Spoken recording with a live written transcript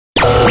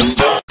It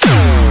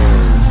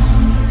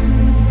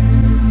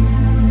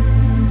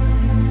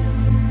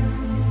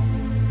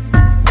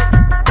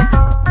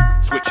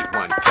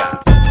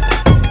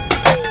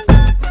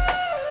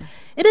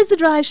is the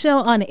Drive Show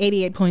on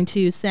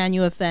 88.2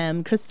 SANYU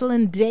FM. Crystal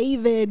and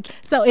David.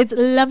 So it's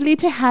lovely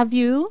to have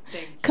you.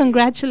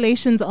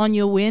 Congratulations on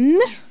your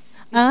win.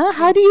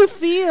 How do you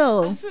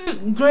feel? I feel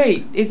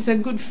great. It's a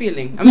good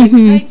feeling. I'm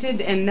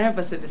excited and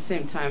nervous at the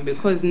same time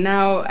because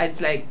now it's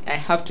like I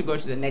have to go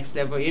to the next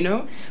level, you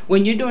know?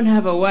 When you don't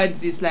have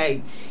awards, it's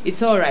like,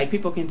 it's all right.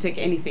 People can take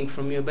anything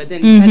from you. But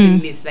then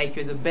suddenly it's like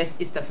you're the best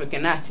East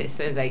African artist.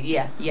 So it's like,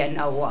 yeah,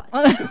 now what?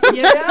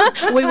 You know?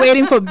 We're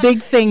waiting for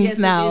big things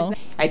now.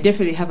 I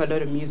definitely have a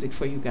lot of music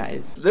for you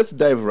guys. Let's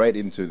dive right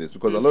into this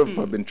because a lot of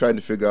people have been trying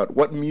to figure out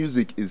what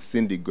music is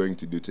Cindy going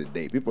to do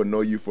today. People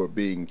know you for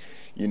being,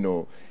 you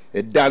know,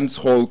 a dance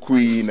hall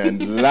queen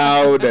and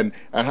loud and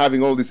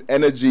having all this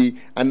energy,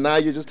 and now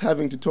you're just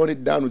having to tone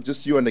it down with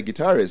just you and the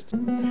guitarist.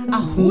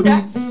 Who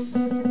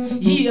that's?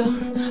 Yeah,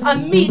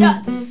 me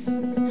that's.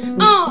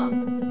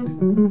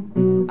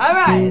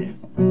 Alright.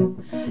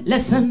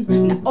 Listen,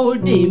 now all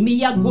day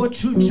me I go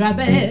through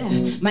trouble.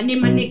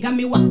 Money got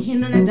me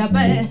walking on a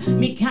double.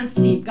 Me can't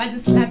sleep, cause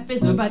this life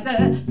is a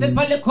battle. Step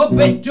a little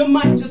bit, you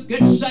might just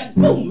get shot.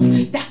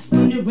 Boom! Tax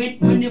money,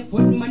 rent money,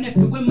 food money,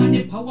 fuel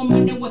money, power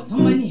money, water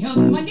money, health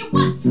money,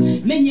 what?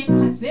 Men you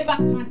can't save, I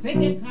can't take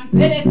it, can't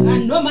take it,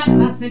 can't no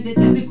matter, send it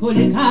as a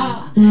code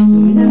car. So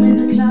when I'm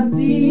in the club,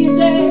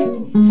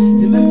 DJ,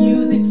 play my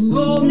music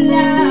so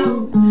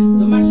loud,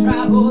 throw my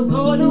troubles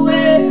all the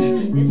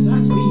way. This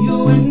one's for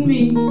you and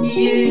me,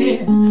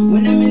 yeah.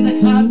 When I'm in the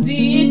club,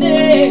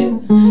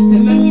 DJ, play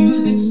my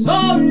music so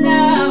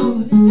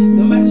loud, throw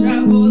my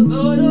troubles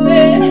all the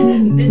way.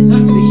 This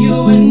one's for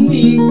you and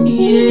me,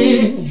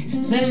 yeah.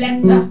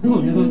 Selecta,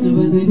 kona bantu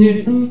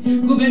bazine,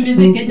 kube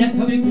music eja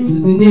kabi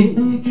fituzine.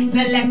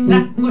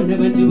 Selecta, kona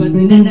bantu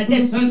bazine, now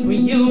this one's for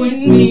you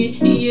and me,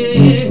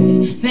 yeah.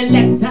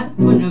 Selecta,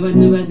 kona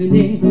bantu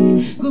bazine,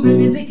 kube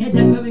music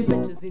eja kabi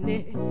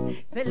fituzine.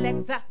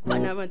 Selecta,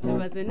 kona bantu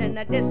bazine,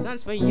 now this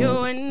one's for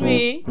you and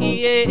me,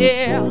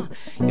 yeah.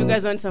 You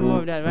guys want some more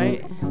of that,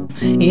 right?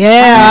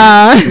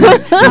 Yeah.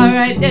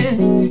 Alright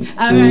then,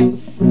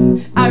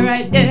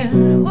 alright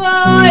then.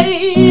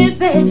 Boy,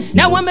 say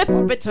now when me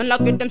pop it on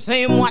lock with them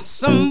saying want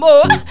some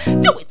more.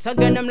 Do it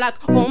again, I'm like,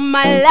 oh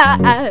my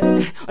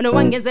lord. On the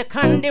one is a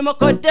candy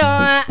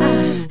mokoda.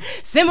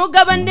 Simu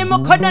gabandi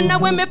mokoda. Now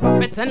when me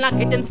pop it on lock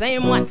with them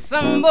saying want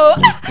some more.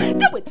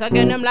 Do it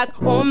again, I'm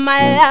like, oh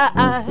my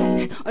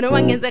lord. On the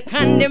one is a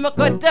candy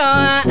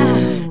mokoda.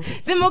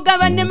 Simu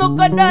gabandi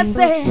mokoda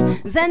say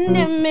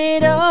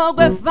Zenimido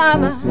gwe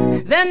fama.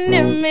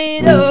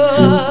 Zenimido,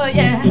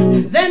 yeah.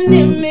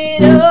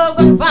 Zenimido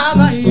gwe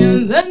fama,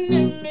 yeah.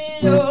 Zenimido.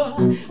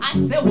 I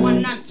say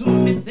one and two,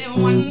 me say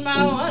one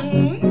by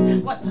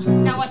one. What?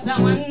 Now what?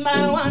 One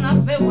by one. I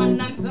say one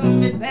and two,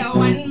 me say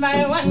one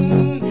by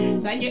one.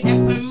 SANYU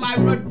FM, my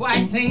road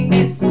boy, ting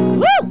this.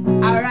 Woo!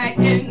 Alright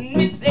then,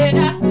 me say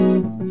that.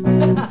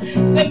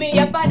 Say me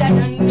a better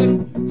than good.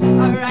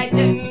 Alright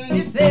then,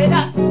 me say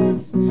that.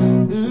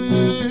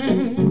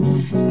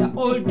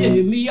 All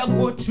day me I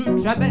go through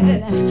trouble.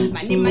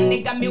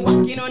 Money got me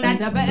walking on a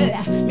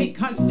double. Me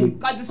can't sleep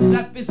cause this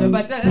life is a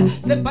battle.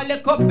 Sip a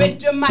little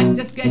bit, you might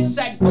just get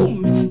shot.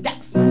 Boom!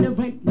 Tax money,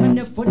 rent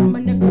money, food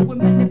money, fuel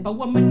money,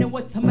 power money,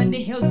 water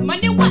money, health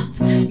money, what?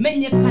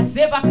 Men you can't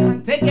save, I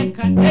can't take it,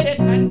 can't take it,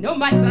 can't no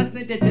matter,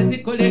 say the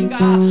physical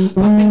car.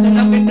 Pop it and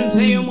look at them,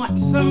 say you want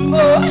some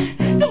more.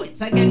 Do it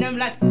again, I'm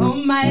like, oh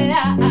my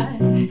lord.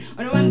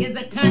 On the one gets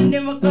a candy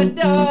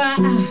mokodo.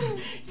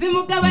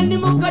 Simuka wani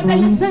mokodo,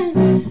 listen.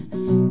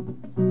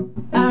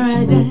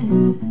 Alright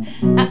then,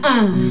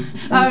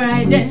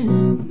 alright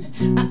then,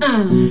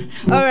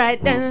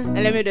 alright then,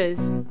 let me do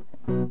this.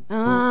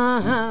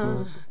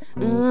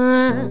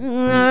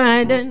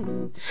 Alright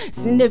then,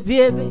 Cindy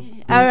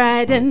baby,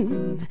 alright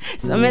then.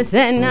 So me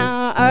say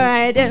now,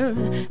 alright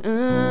then.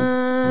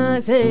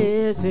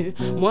 Say,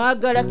 moi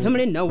gala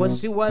tamli na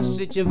wasi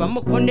chimva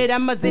mukondera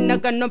mazina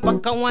gano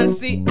paka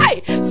wansi.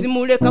 Ay,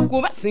 simuleka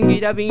kuba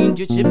singira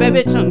binju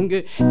chibebe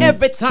change.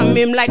 Every time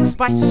him like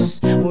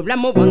spice. Mubla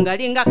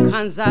mubangalinga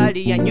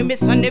kanzali ya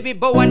nyumisa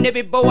nebibowa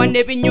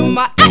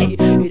nebinyuma. Ay,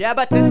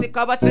 irabatesi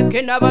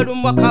kabateke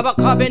nabalumwa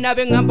kabakabe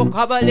nabengambo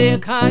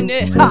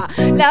kabalekane. Ha,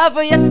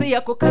 love yasi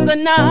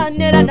yakukazana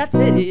nera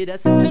naterera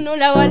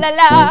situnula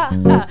walala.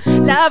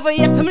 Love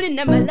yatamli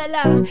na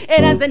malala,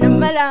 eranze na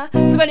mala,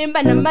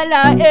 sibalimba na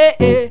mala.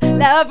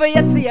 Love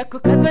yasi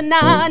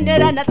yakukazana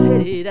nera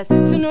naterera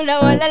situnula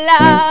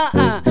walala.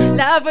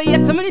 Love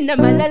yatamli na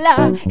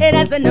malala,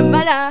 eranze na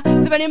mala,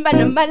 sibalimba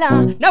na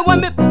mala. Now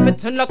when me pop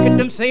it and look at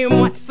them say you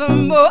want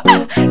some more.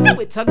 Do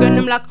it again,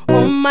 I'm like,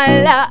 oh my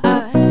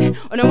lord.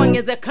 On the one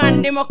is a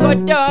candy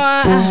mokodo.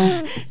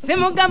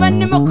 Simu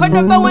gabandi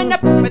mokodo, but when I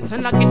pop it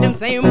and look at them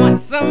say you want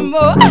some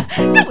more.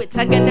 Do it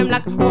again, I'm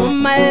like, oh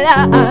my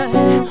lord.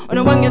 On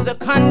the one is a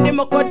candy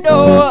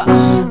mokodo.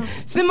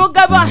 Simu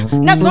gaba,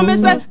 na so me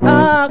say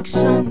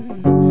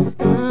action.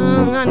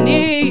 I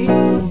need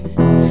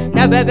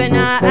na baby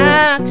na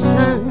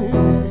action.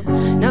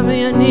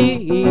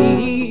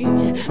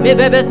 Me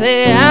baby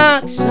say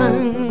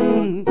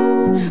action.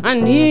 I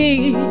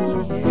need.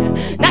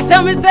 Now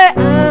tell me say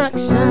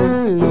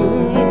action.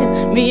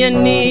 Me I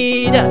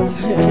need it.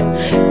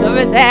 So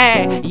me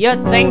say you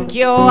think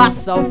you are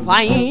so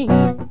fine.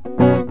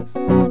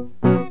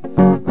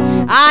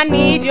 I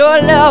need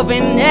your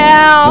loving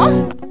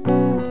now.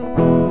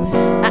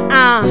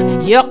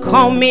 You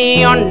call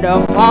me on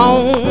the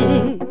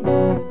phone.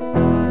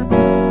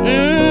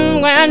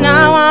 Well,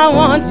 now I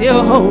want you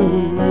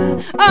home.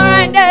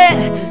 Alright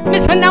then,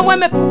 Miss now when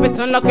me pop it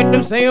and look at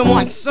them say you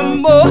want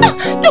some more.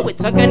 Do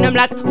it again, I'm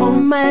like, oh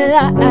my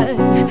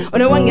life. Oh,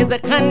 the one is a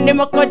candy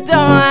mokodo.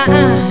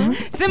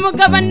 Simu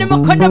govern the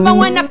mokodo, but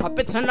when I pop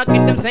it and look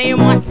at them say you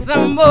want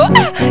some more.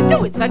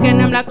 Do it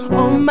again, I'm like,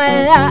 oh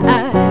my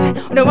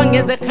life. Oh, the one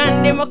is a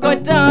candy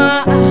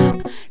mokodo.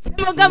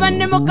 Simu govern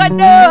the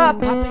mokodo.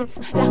 Pop it,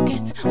 lock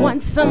it,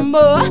 want some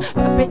more.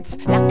 Pop it,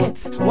 lock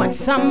it, want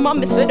some more.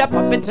 Me say that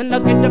pop it and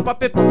look at them,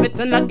 pop it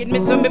and lock it. Me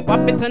so me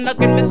pop it and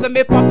lock it, me so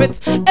me pop it,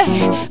 pop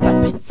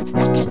it,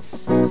 lock it,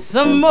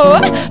 some more,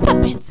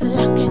 pop it,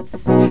 lock it,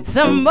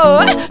 some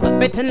more,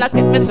 pop it and lock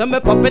it, me so me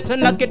pop it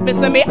and lock it, me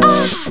so me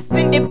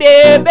Cindy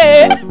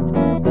baby.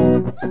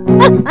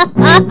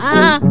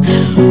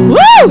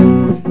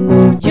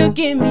 Woo! You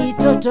give me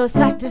total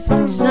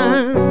satisfaction.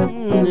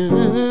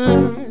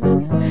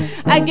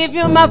 I give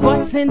you my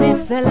votes in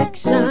this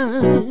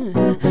selection.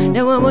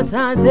 Then one more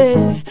time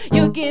say,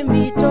 you give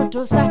me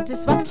total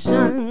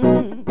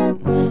satisfaction.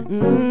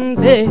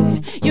 Say,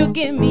 you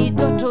give me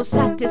total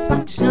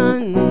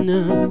satisfaction.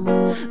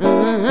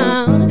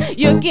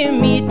 You give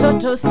me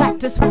total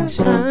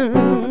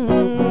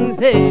satisfaction.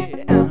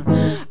 Say,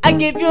 I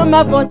give you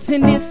my vote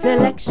in this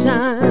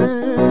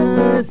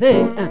election.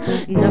 Say,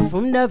 now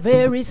from the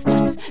very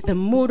start, the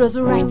mood was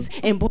right,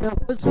 and boy I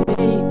was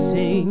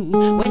waiting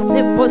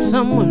for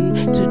someone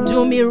to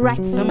do me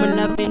right, someone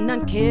loving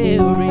and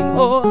caring.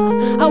 Oh,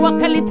 our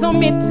little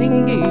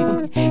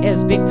meeting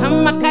has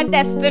become my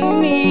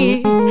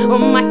destiny. Oh,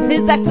 my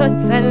tears are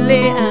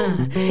totally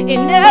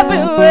in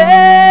every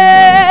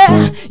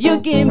way. You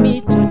give me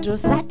total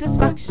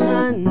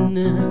satisfaction.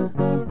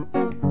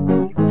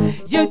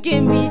 You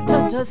give me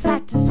total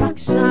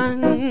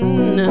satisfaction.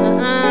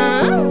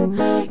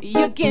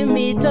 You give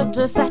me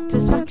total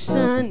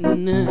satisfaction.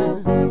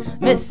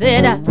 Me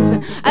say that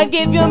I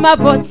give you my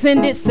votes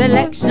in this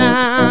election.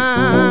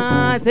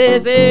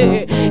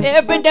 Say,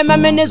 every day my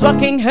man is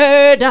working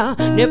harder.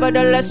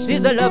 Nevertheless,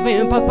 she's a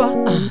loving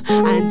papa.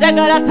 And I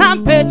got a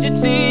time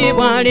petty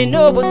one in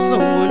over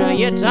someone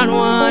yet on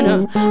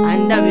one.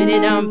 And I really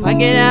don't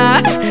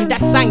forget that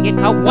song you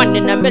got 1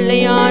 in a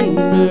million.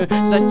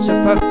 Such a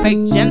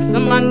perfect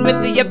gentleman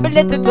with the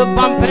ability to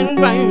bump and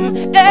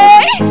grind.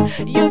 Hey,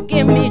 you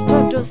give me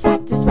total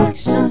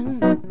satisfaction.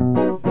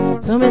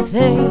 So me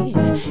say,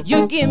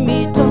 you give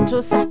me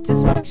total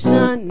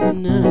satisfaction.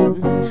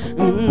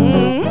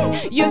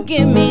 You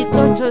give me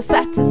total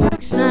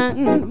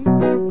satisfaction.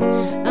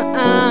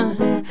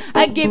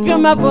 I give you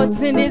my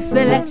votes in this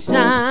election.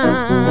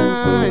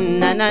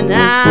 Na na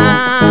na,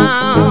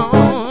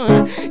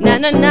 na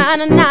na na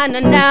na na na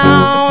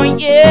na,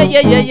 yeah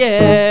yeah yeah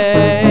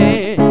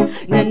yeah.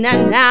 Na na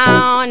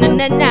na na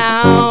na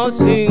na,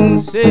 sing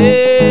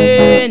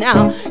say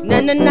now. Na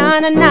na na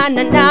na na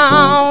na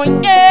na,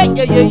 yeah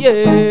yeah yeah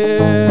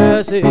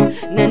yeah. Say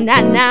na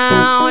na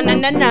na na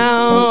na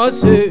na,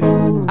 say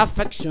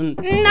affection.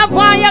 Na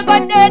boy you go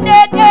de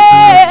de de.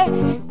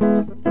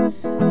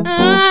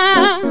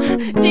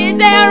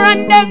 DJ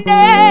run them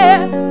there.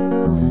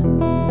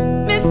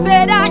 Me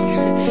say that,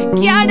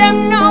 can't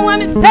them know what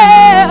me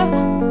say.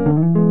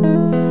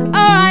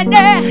 Alright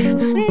there,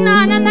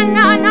 na na na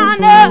na na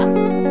na.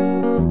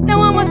 Now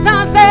one more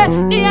time say,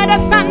 the other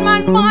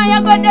Sandman boy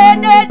you go de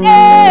de de.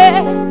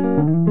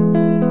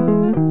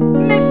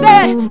 Me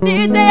say,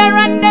 DJ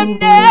run them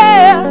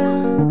there.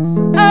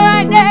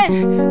 Alright then,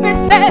 me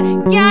say,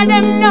 can't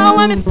them know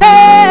what me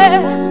say.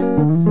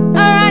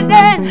 Alright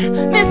then,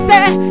 me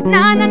say,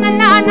 na na na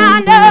na na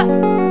na.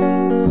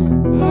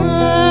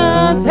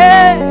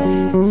 Say,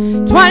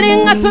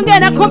 twirling us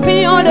together,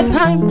 company all the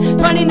time.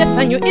 Twirling the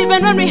SANYU,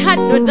 even when we had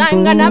no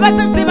dime. Gonna bat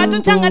and see what to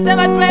changa to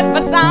what play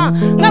for sound.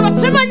 Gonna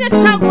chima ya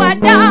chagwa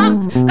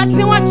down.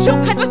 Kati wa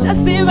chuka to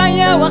chasiva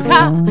ye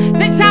waka.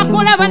 Say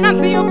chakula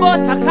bananti you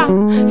botaka.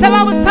 Say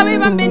wa wasabi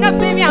bambina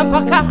simi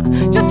ampaka.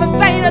 Just a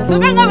style to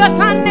bring over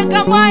time.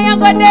 Nigga moya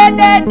go de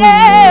de de.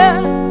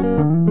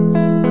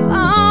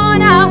 Oh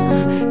now,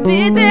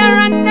 DJ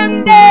run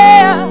them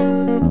there.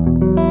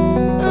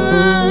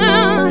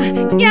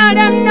 Yeah,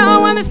 them know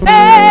what me say.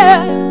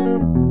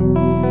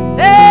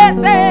 Say,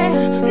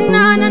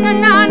 na na na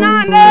na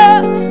na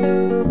na.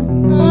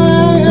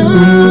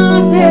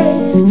 Say,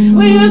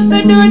 we used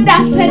to do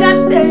that and that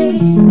say.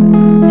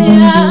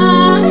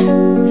 Yeah,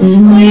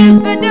 we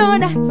used to do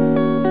that,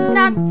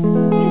 nuts.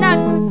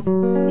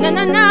 Na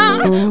na na,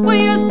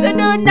 we used to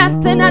do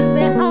that and that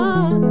say.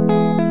 Oh,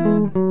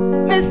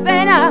 me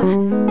say that,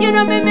 you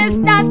know me miss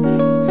that.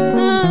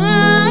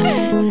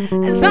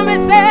 So me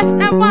say,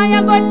 now why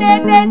you go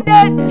dead?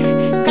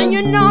 Can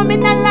you know me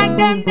not like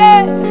them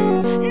dead?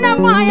 No,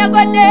 them why you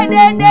go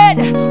dead.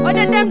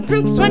 Other them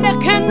drinks when they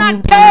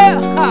cannot pay.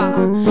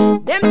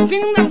 Them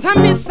things that I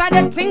miss are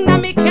the thing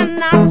that me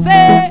cannot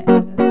say.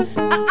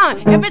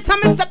 Every time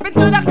I step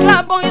into the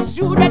club, oh, it's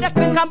you that I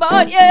think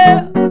about,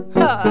 yeah.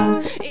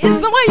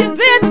 It's the way you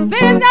did the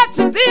things that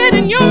you did,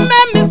 and you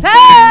made me say,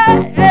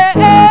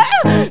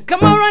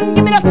 come on, run,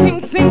 give me that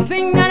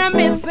ting that I'm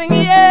missing,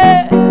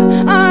 yeah.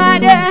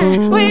 Alright,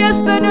 yeah, we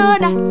used to do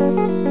that.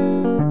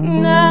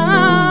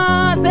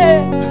 No,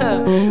 say,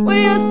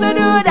 we used to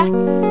do that.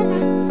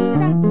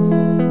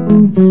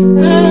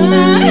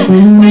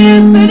 We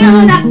used to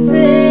do that,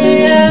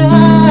 yeah.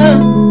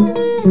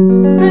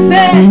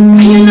 Say,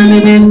 you know me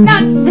miss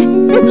that.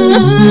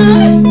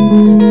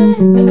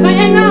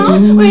 You know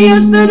we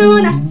used to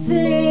do that.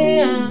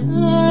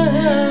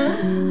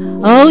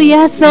 Oh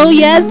yes, oh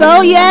yes,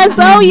 oh yes,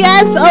 oh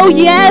yes, oh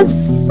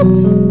yes.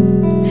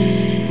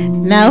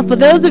 Now, for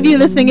those of you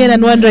listening in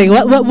and wondering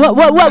what,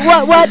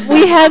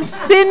 we have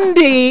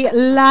Cindy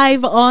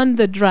live on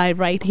the drive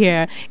right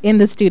here in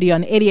the studio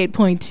on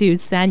 88.2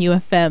 SANYU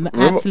FM.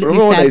 Absolutely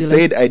remember fabulous. when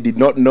I said I did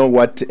not know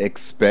what to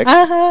expect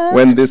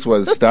when this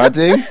was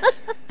starting?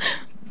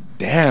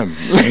 Damn.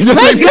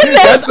 My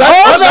goodness,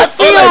 that's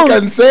all I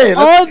can say.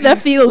 All the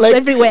feels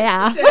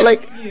everywhere.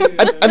 Like,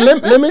 and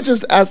let me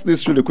just ask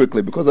this really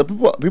quickly, because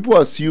people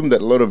assume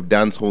that a lot of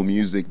dancehall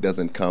music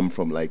doesn't come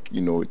from, like,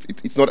 you know,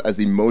 it's not as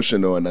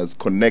emotional and as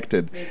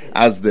connected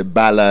as the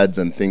ballads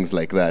and things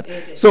like that.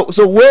 So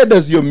where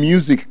does your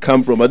music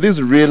come from? Are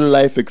these real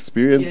life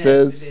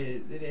experiences?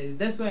 Yes, it is.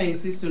 That's why I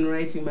insist on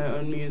writing my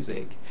own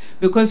music.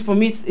 Because for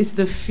me, it's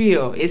the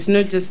feel. It's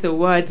not just the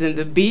words and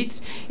the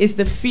beat. It's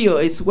the feel.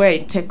 It's where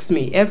it takes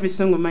me. Every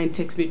song of mine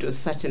takes me to a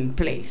certain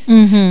place.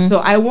 So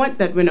I want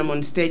that when I'm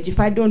on stage. If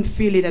I don't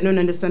feel it, I don't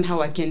understand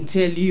how I can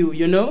tell you,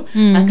 you know?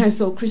 I can't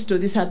say, oh, Crystal,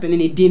 this happened,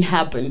 and it didn't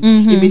happen.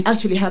 If it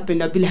actually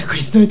happened, I'll be like,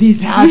 Crystal,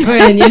 this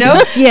happened, you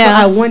know? Yeah. So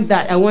I want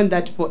that. I want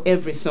that for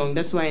every song.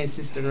 That's why I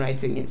insist on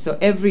writing it. So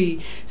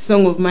every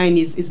song of mine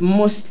is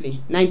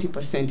mostly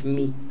 90%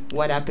 me.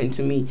 What happened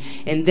to me,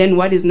 and then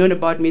what is not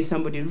about me,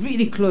 somebody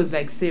really close,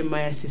 like say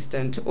my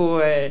assistant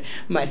or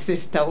my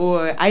sister,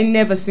 or I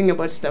never sing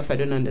about stuff I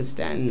don't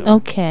understand. No.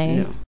 Okay.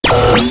 No.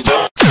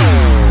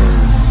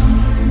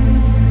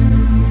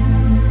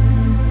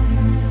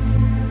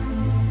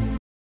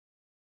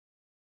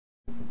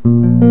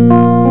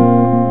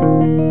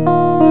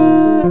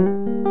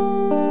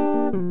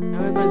 Now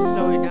we're going to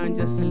slow it down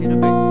just a little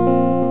bit.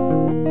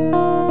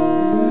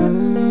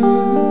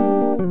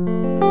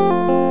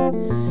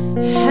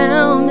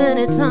 How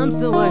many times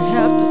do I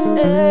have to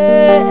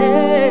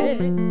say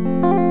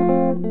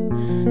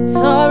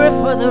sorry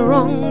for the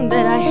wrong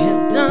that I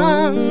have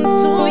done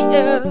to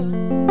you?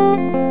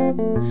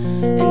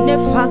 And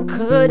if I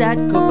could,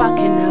 I'd go back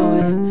and I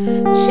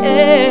would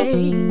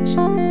change.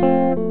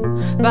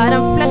 But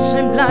I'm flesh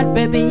and blood,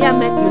 baby, I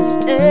make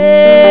mistakes.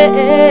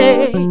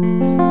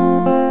 I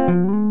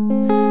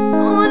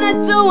wanna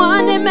do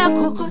one in my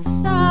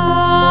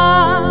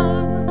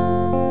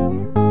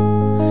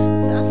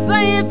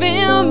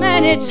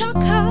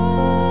umenichoka,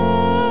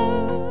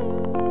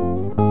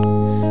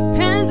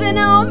 penzi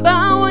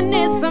naomba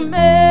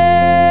unisamehe,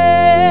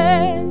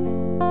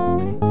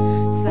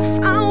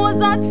 sahau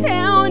zote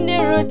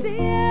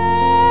unirudie.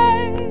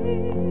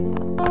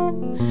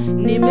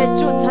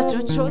 Nimejuta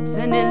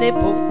chochote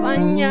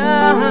nilipofanya,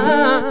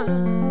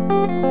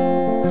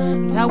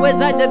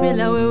 tawezaje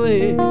bila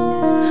wewe,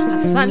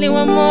 asali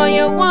wa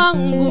moyo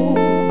wangu.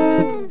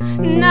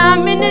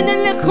 Naamini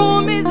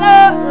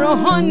nilikuumiza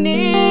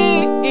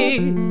rohoni,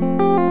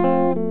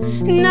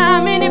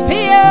 naamini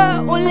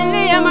pia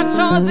ulilia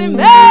machozi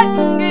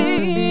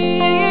mengi.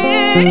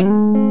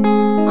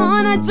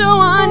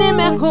 Unajua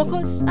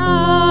nimekukosa,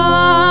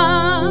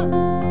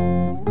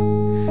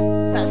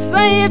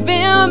 sasa hivi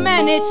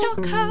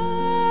umenichoka.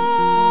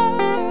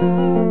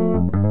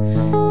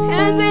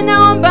 Penzi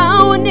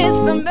naomba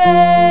unisamehe,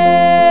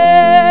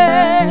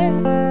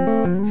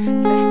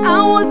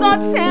 sahau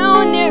zote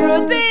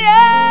unirudie.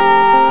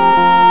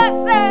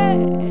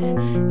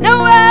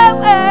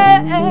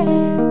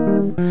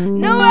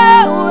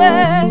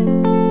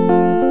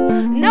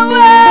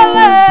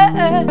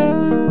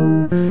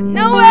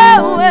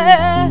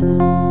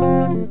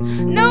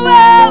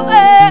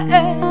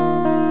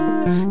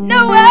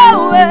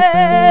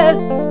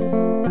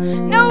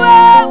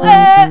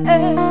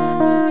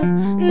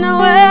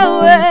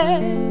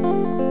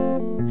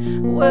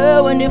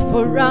 Wewe ni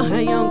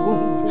furaha yangu,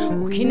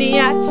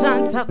 ukiniacha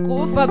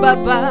nitakufa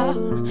baba.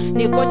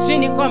 Niko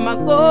chini kwa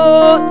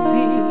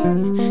magoti,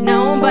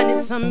 naomba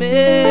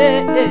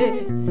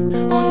nisamehe.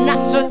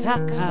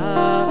 Unachotaka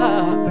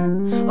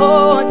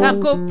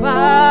nitakupa,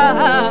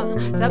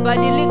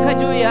 tabadilika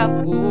juu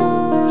yako,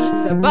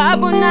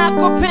 sababu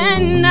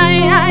nakupenda.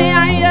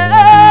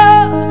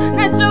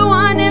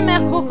 Najua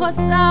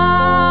nimekukosa,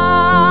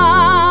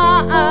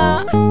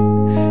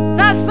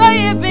 sasa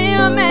hivi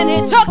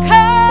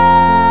umenichoka.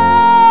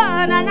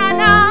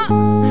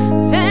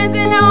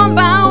 Penzi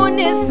naomba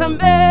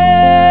unisamehe,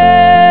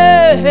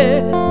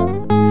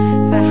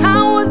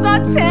 sahau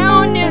zote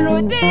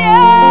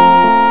unirudie.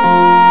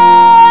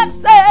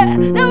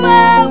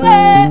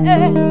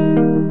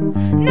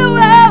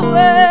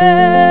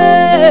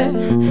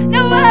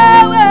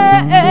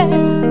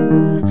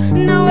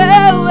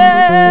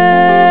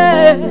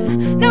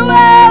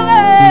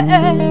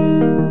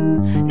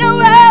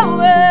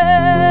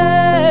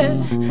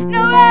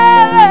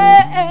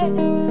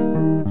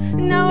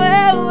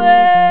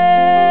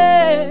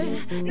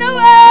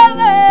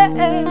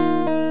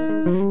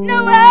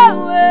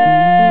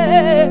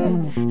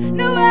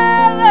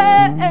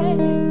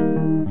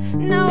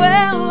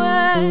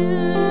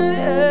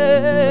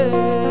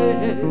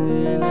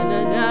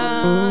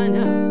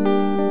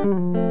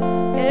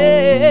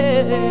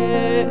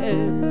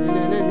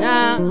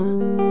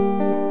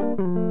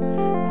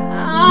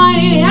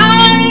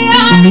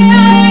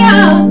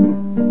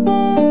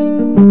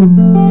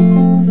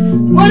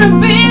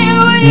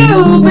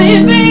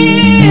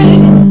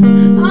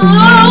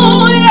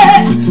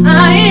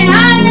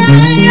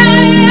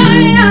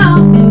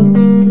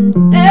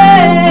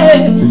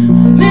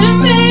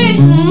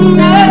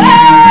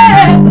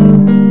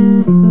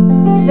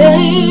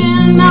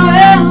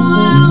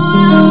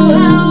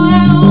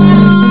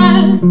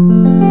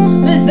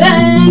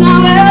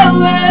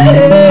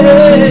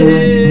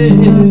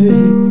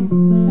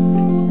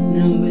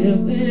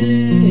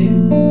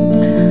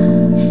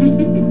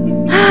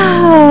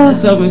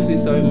 It's almost been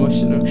so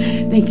emotional.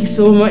 Thank you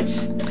so much,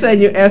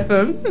 SANYU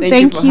FM.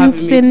 Thank you for having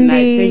Cindy. me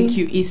tonight. Thank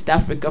you, East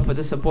Africa, for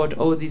the support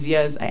all these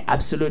years. I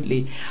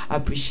absolutely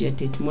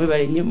appreciate it.